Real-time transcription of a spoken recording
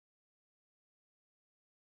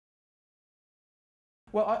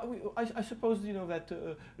Well, I suppose, you know, that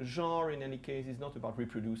genre in any case is not about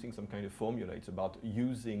reproducing some kind of formula. It's about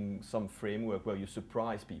using some framework where you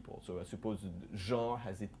surprise people. So I suppose the genre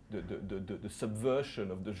has it, the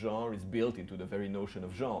subversion of the genre is built into the very notion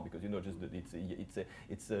of genre, because, you know, just that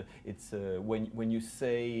when you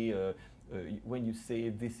say when you say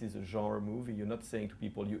this is a genre movie, you're not saying to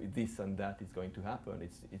people this and that is going to happen.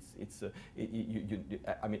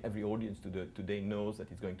 I mean, every audience today knows that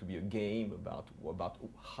it's going to be a game about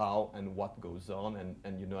how and what goes on,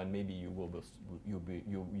 and you know, and maybe you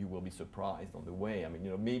will be surprised on the way. I mean,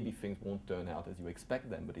 you know, maybe things won't turn out as you expect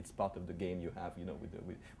them, but it's part of the game you have, you know,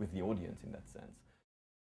 with the audience in that sense.